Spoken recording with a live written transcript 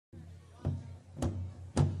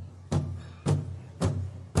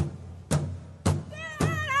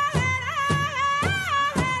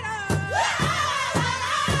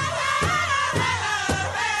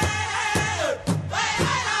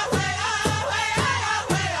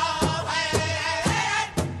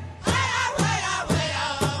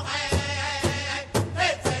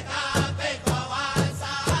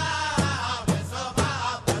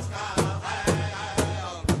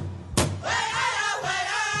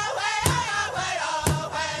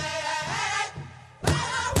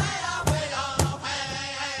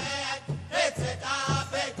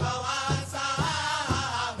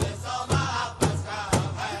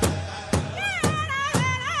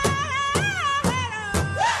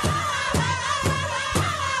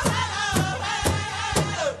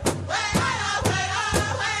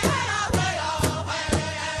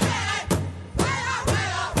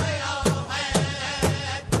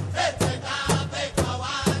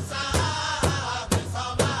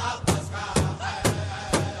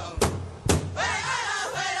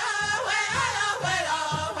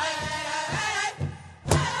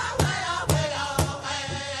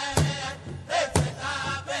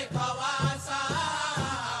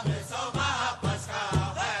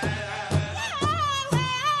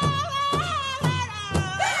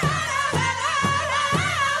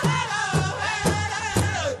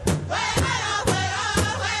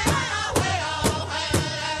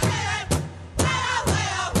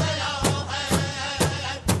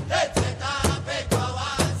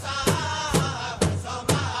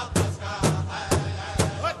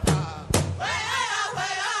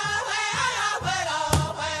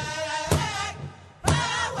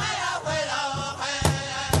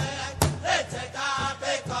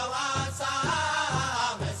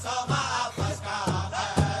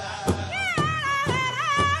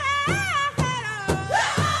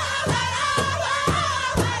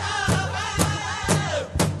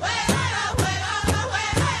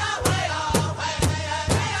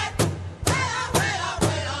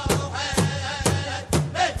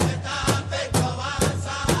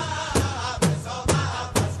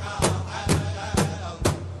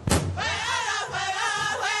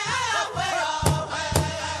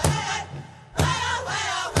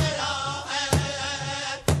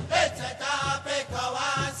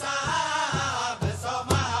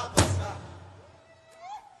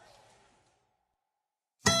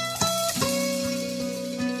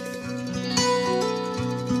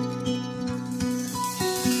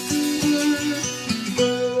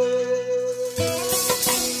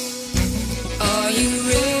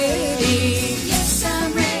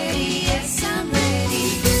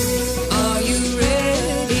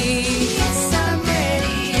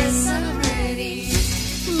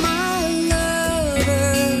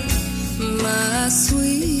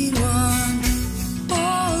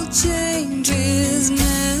Change is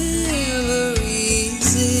never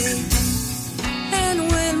easy,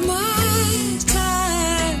 and when my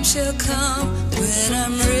time shall come, when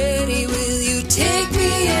I'm ready, will you take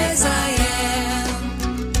me as I am?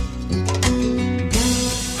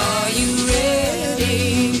 Are you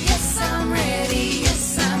ready? Yes, I'm ready.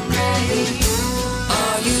 Yes, I'm ready.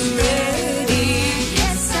 Are you ready?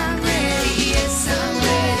 Yes, I'm ready. Yes, I'm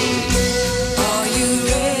ready. Are you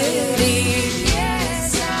ready?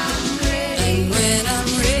 Yes, I'm ready. And when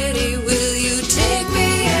I'm ready, will you take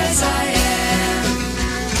me as I am?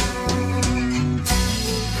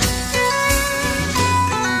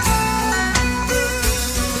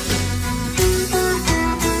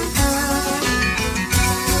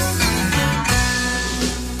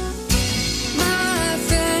 My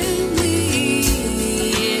family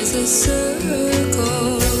is a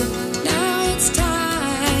circle. Now it's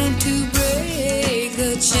time to break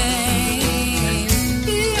the chain.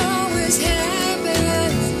 It always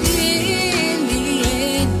happens in the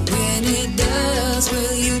end. When it does,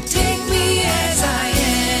 will you take me as I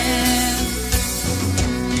am?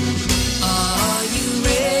 Are you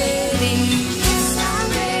ready? Yes, I'm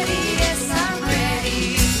ready. Yes, I'm ready.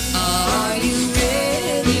 Are you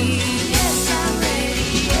ready? Yes, I'm ready.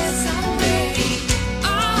 Yes, I'm ready.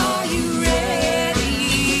 Are you ready?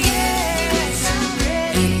 Yes, I'm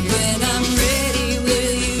ready. And when I'm ready,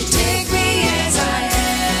 will you take me as I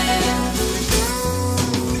am?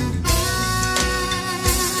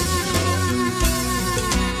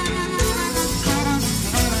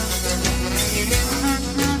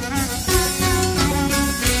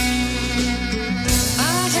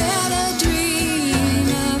 I had a dream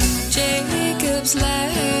of Jacob's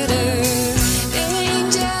ladder,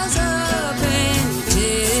 angels up and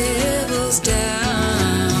devils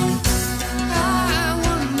down. I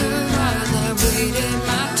wonder while I waited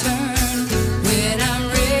my turn. When I'm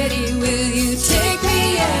ready, will you take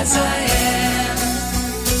me as I am?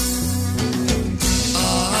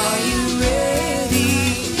 Are you ready?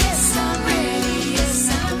 Yes, I'm ready. Yes,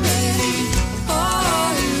 I'm ready.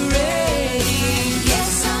 Are you ready?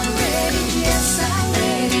 Yes, I'm ready. Yes, I'm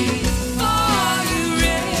ready. Are you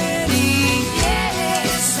ready?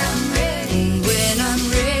 Yes, I'm ready. When I'm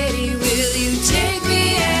ready, will you take me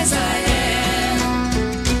as I am?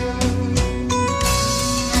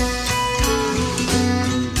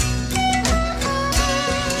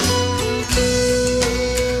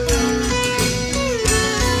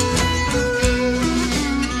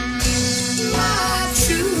 My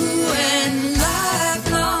true and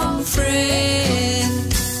lifelong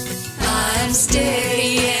friend, I'm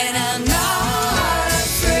steady and I'm not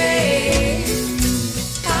afraid.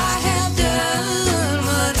 I have done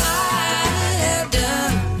what I have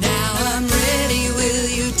done. Now I'm ready. Will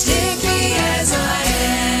you take me as I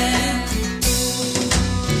am?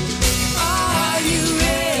 Are you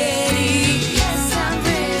ready? Yes, I'm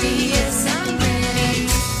ready. Yes, I'm ready.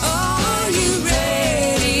 Are you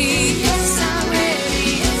ready? Yes, I'm ready.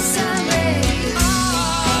 Yes, I'm ready.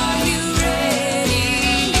 Are you ready?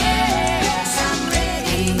 Yes, I'm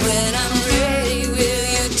ready.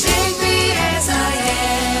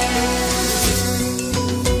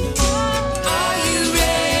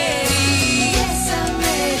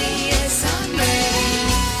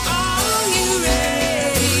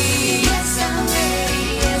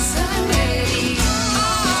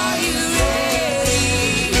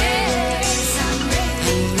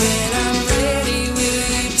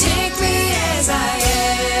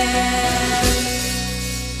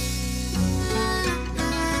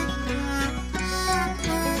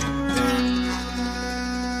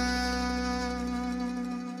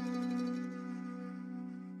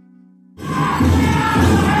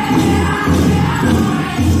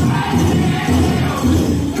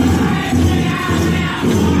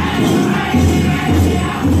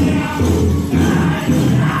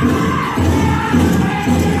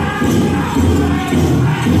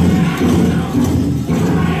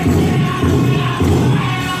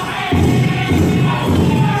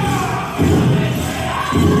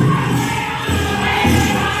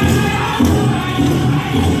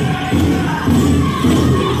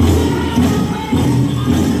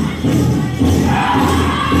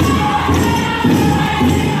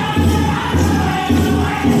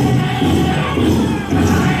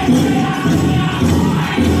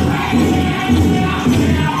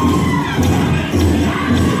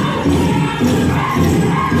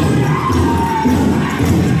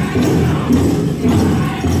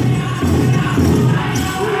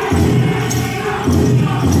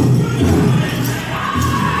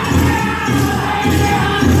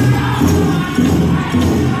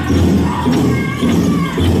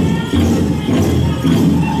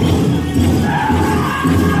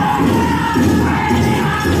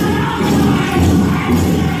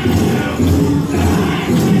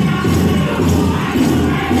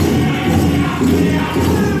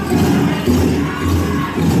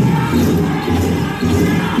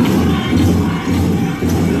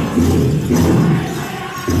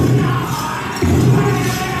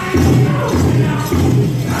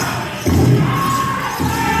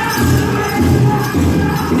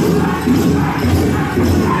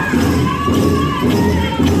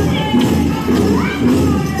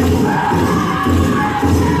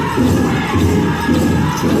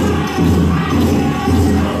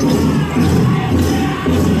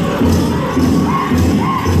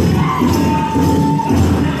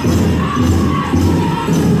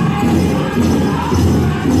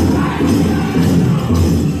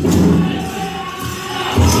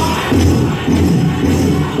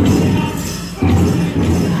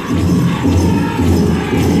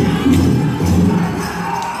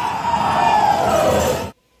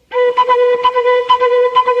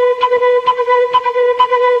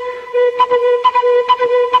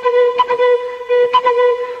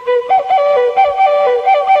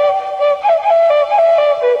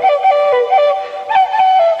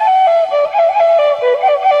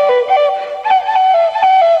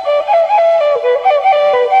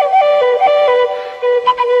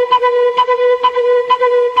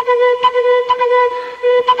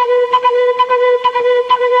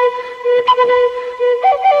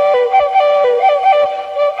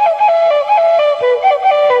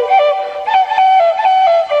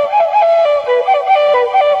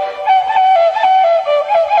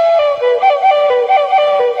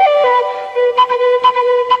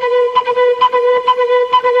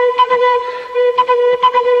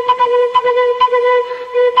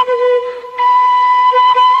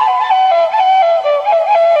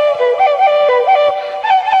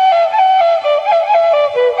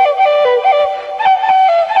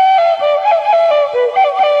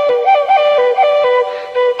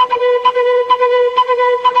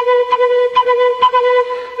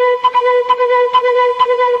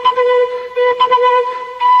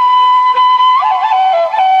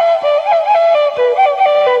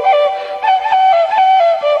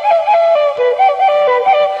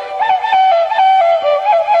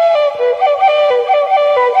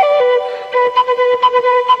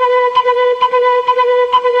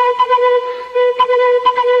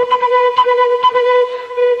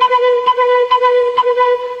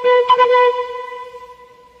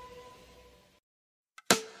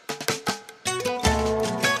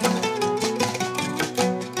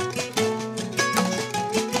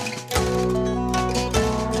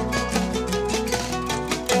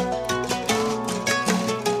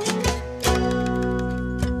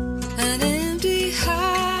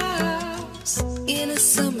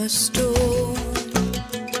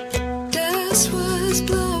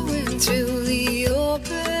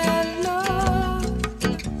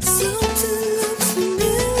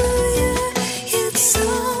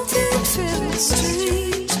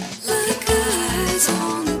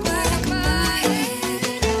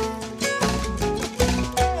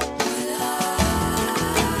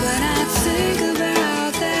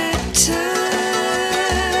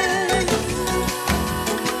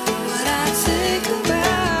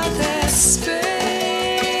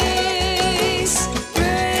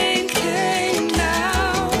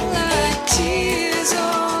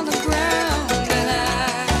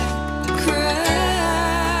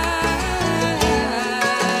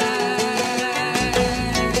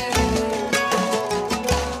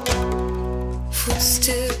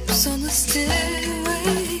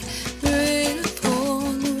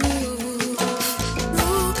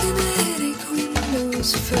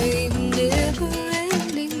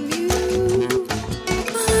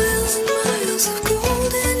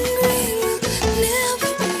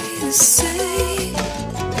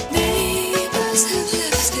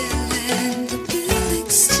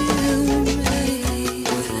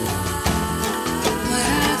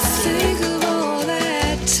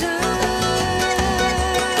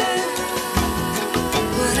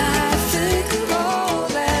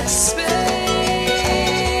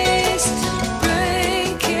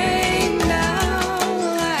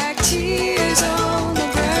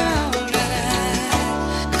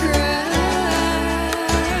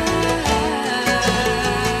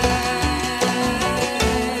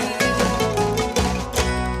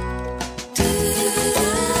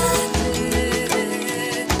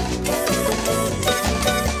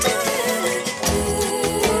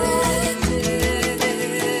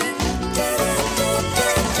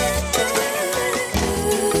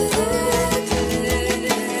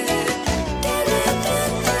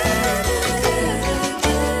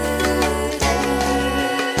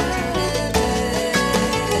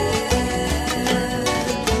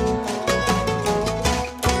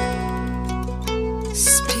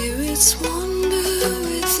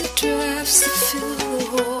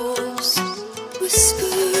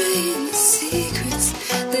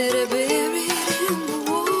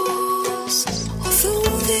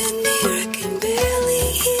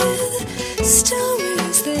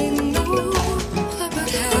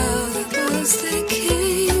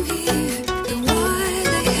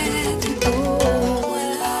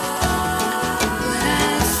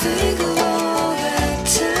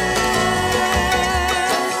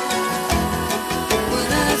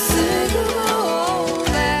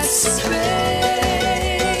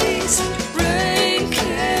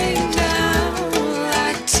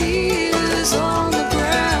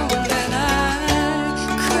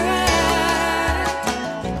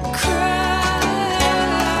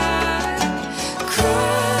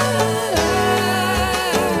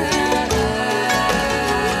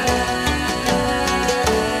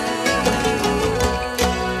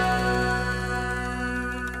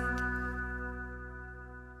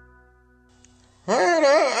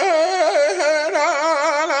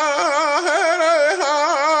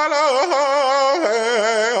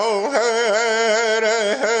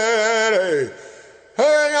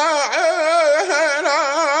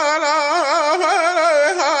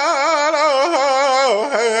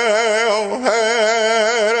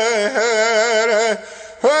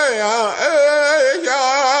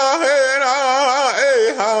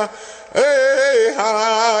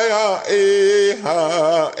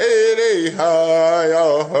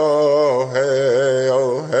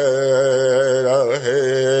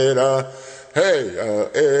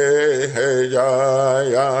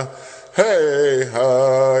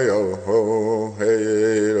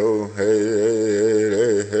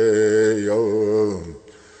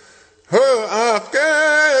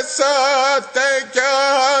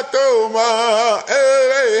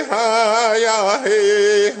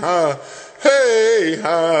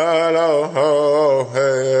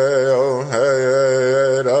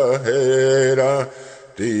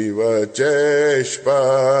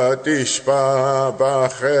 Tishpa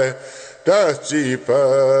bache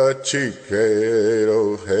dachipa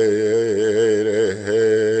chikero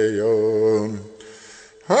heyo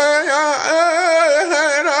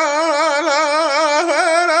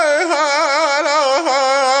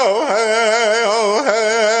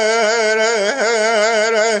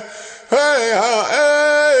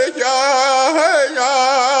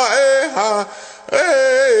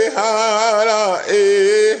ha,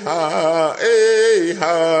 e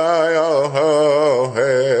ha, yo ho,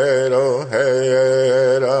 hey, do,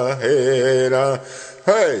 hey, da, hey, da,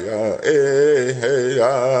 hey,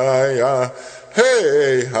 ya,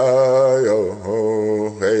 hey, ha, yo ho,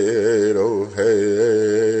 hey, do,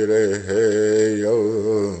 hey, yo.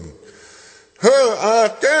 A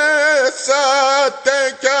que sa te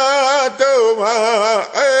ka do ma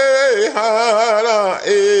e ha la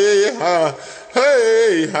e ha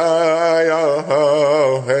hey ha ya ho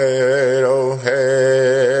hey ro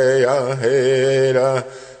hey ya hey ra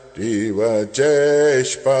diva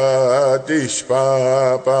jeshpa dishpa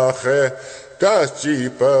pa he dachi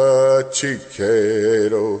pa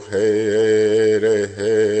chikero hey re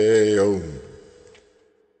hey om.